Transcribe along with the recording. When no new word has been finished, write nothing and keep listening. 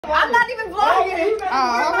I'm not even vlogging.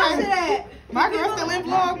 Oh, okay. My girl still in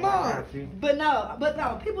vlog mode. But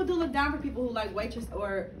no, people do look down for people who like waitress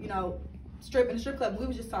or, you know, strip in the strip club. We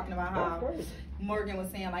was just talking about how Morgan was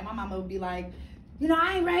saying, like, my mama would be like, you know,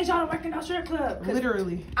 I ain't raised y'all to work in no strip club.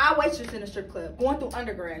 Literally. I waitress in a strip club, going through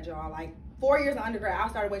undergrad, y'all. Like, 4 years of undergrad, I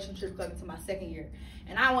started waitressing in a strip club until my second year.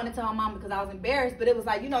 And I wanted to tell my mom because I was embarrassed, but it was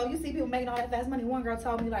like, you know, you see people making all that fast money. One girl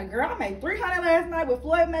told me, like, girl, I made $300 last night with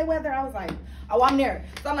Floyd Mayweather. I was like, oh, I'm there.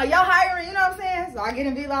 So I'm like, y'all hiring, you know what I'm saying? So I get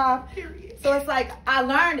in V-Live. So it's like, I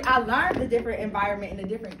learned the different environment and the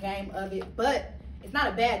different game of it, but it's not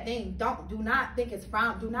a bad thing. Do not think it's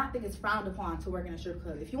frowned upon to work in a strip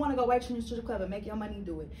club. If you want to go waitress in a strip club and make your money,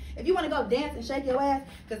 do it. If you want to go dance and shake your ass,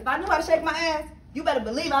 because if I knew how to shake my ass, you better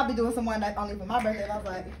believe I'll be doing some one night only for my birthday. And I was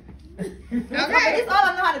like, okay, it's all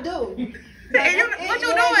I know how to do. Like, what you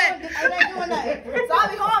doing? I ain't doing nothing. So I'll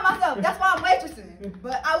be going myself. That's why I'm waitressing.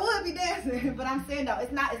 But I would be dancing. But I'm saying though,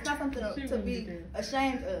 it's not something to be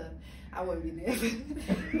ashamed of. I wouldn't be dancing.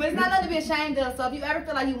 But it's not nothing to be ashamed of. So if you ever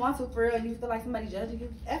feel like you want to for real, you feel like somebody judging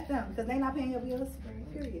you, F them. Because they not paying your bills,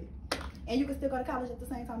 period. And you can still go to college at the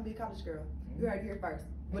same time and be a college girl. You heard it here first.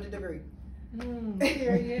 With a degree.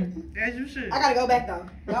 Period. As you should. I gotta go back though.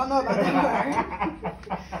 Y'all know about that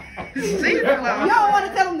part. See, you don't want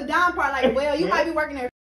to tell them the down part, like, well, you might be working there